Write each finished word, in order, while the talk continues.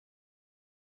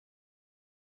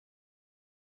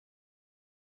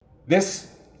This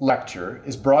lecture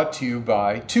is brought to you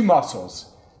by two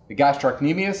muscles, the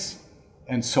Gastrocnemius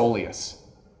and Soleus.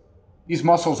 These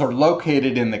muscles are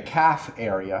located in the calf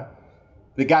area.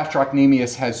 The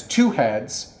Gastrocnemius has two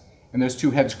heads, and those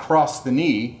two heads cross the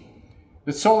knee.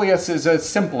 The Soleus is a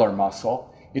simpler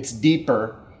muscle. It's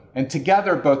deeper, and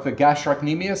together both the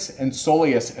Gastrocnemius and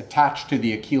Soleus attach to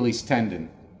the Achilles tendon.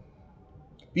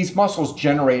 These muscles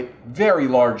generate very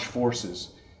large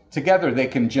forces. Together they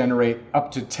can generate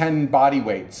up to 10 body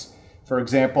weights. For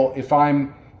example, if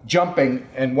I'm jumping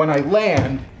and when I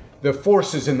land, the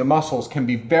forces in the muscles can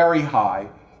be very high.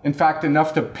 In fact,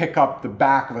 enough to pick up the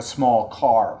back of a small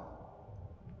car.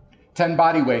 10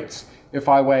 body weights. If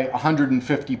I weigh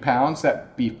 150 pounds,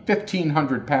 that'd be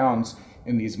 1,500 pounds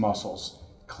in these muscles.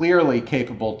 Clearly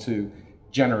capable to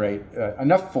generate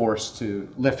enough force to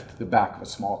lift the back of a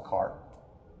small car.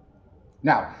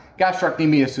 Now,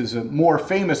 Gastrocnemius is a more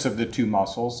famous of the two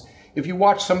muscles. If you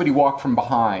watch somebody walk from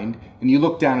behind and you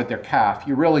look down at their calf,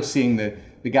 you're really seeing the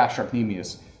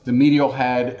Gastrocnemius, the medial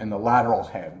head and the lateral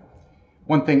head.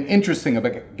 One thing interesting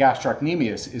about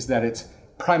Gastrocnemius is that it's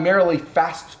primarily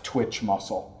fast twitch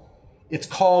muscle. It's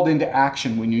called into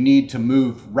action when you need to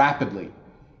move rapidly.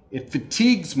 It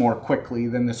fatigues more quickly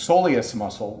than the Soleus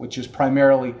muscle, which is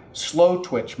primarily slow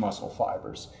twitch muscle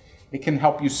fibers. It can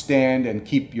help you stand and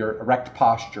keep your erect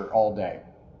posture all day.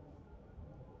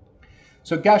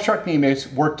 So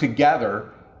Gastrocnemius work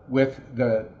together with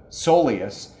the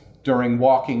Soleus during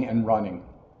walking and running.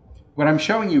 What I'm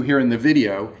showing you here in the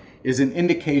video is an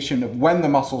indication of when the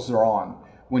muscles are on.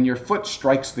 When your foot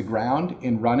strikes the ground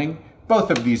in running, both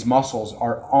of these muscles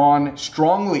are on,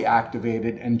 strongly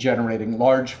activated and generating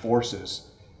large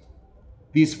forces.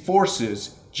 These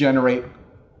forces generate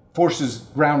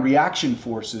ground reaction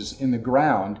forces in the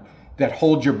ground that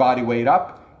hold your body weight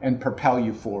up and propel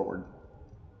you forward.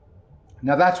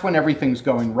 Now that's when everything's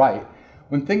going right.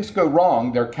 When things go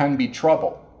wrong, there can be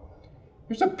trouble.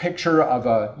 Here's a picture of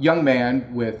a young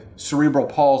man with cerebral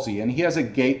palsy, and he has a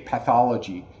gait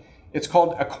pathology. It's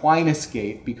called equinus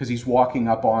gait because he's walking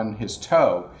up on his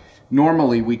toe.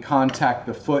 Normally we contact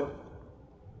the foot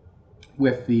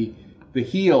with the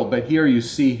heel, but here you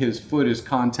see his foot is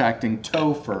contacting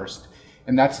toe first,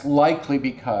 and that's likely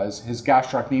because his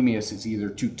gastrocnemius is either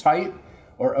too tight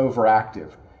or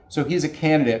overactive. So he's a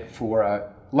candidate for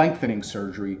a lengthening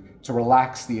surgery to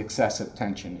relax the excessive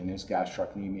tension in his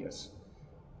gastrocnemius.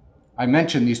 I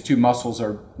mentioned these two muscles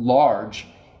are large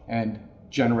and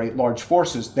generate large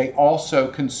forces. They also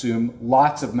consume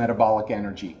lots of metabolic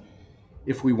energy.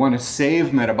 If we want to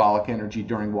save metabolic energy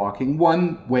during walking,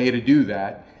 one way to do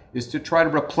that is to try to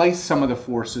replace some of the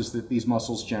forces that these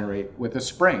muscles generate with a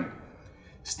spring.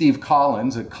 Steve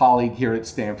Collins, a colleague here at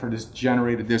Stanford, has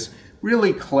generated this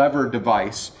really clever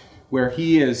device where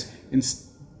he is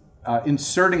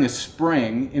inserting a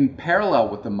spring in parallel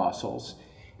with the muscles,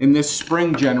 and this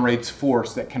spring generates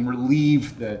force that can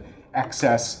relieve the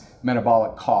excess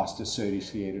metabolic cost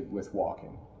associated with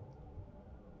walking.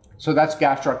 So that's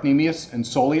Gastrocnemius and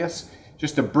Soleus.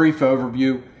 Just a brief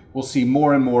overview. We'll see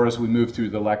more and more as we move through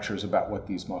the lectures about what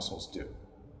these muscles do.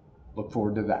 Look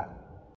forward to that.